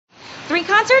3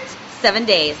 concerts, 7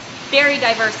 days. Very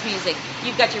diverse music.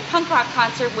 You've got your punk rock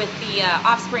concert with the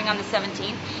Offspring on the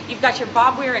 17th. You've got your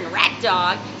Bob Weir and Rat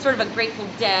Dog, sort of a Grateful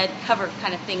Dead cover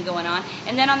kind of thing going on.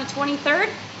 And then on the 23rd,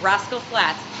 Rascal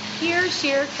Flats. Pure,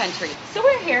 sheer country. So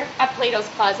we're here at Plato's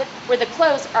Closet, where the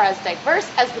clothes are as diverse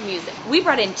as the music. We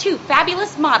brought in 2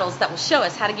 fabulous models that will show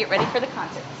us how to get ready for the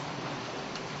concerts.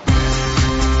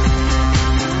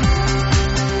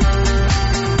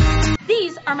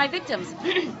 These are my victims.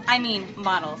 I mean,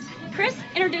 models. Chris,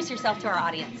 introduce yourself to our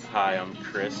audience. Hi, I'm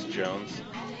Chris Jones.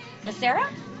 Miss Sarah?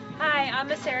 Hi, I'm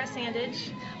Miss Sarah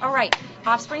Sandage. All right,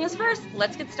 Offspring is first.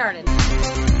 Let's get started.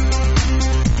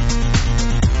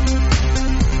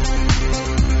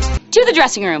 To the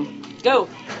dressing room. Go.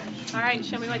 All right,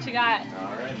 show me what you got.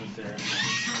 All right, Miss Sarah.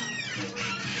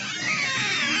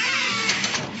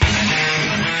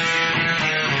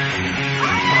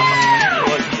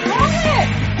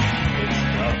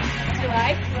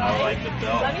 I like the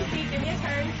belt. Let me see. Give me a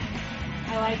turn. I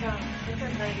like them. These are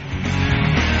great.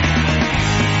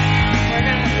 We're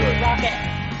going to rock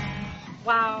it.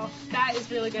 Wow, that is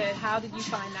really good. How did you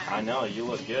find that? I know, you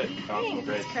look good. You found some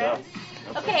great Chris. stuff.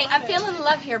 Okay, I'm feeling the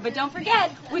love here, but don't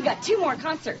forget, we've got 2 more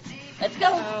concerts. Let's go.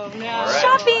 Oh, no. All right.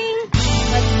 Shopping.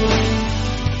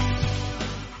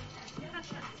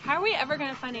 How are we ever going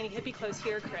to find any hippie clothes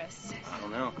here, Chris? I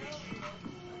don't know.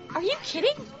 Are you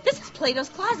kidding? This is Plato's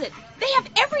Closet. They have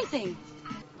everything.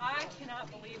 I cannot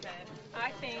believe it.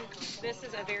 I think this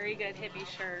is a very good hippie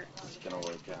shirt. It's going to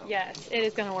work out. Yes, it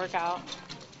is going to work out.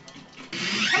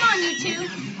 Come on, you 2.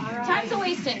 All right. Time's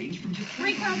a-wasting.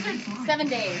 3 concerts, 7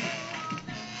 days.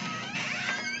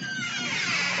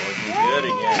 Looking good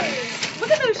again.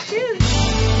 Look at those shoes.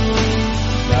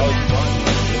 That was fun.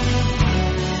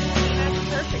 That's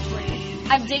perfectly.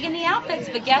 I'm digging the outfits,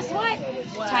 but guess what?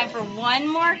 Time for one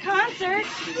more concert.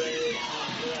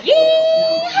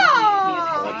 Yeehaw!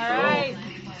 All right,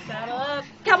 saddle up.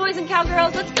 Cowboys and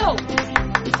cowgirls, let's go.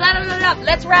 Saddle it up.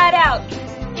 Let's ride out.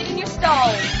 Get in your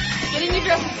stalls. Get in your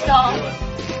dressing stall.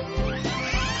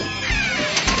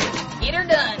 Get her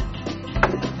done.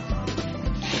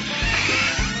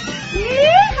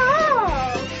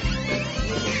 Yeehaw!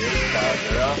 Looking good,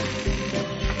 cowgirl.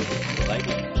 I like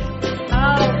it.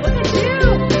 Oh, look at you!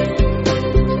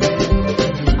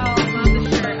 Oh, I love the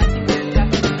shirt. I think you're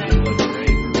definitely You look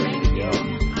great. Thank you. Go.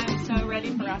 I'm so ready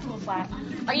for Rascal Flats.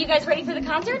 Are you guys ready for the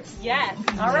concerts? Yes.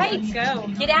 All right. Let's go.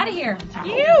 Get out of here.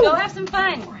 You. Go have some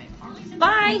fun.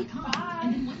 Bye.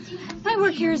 My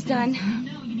work here is done.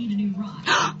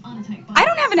 I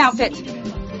don't have an outfit.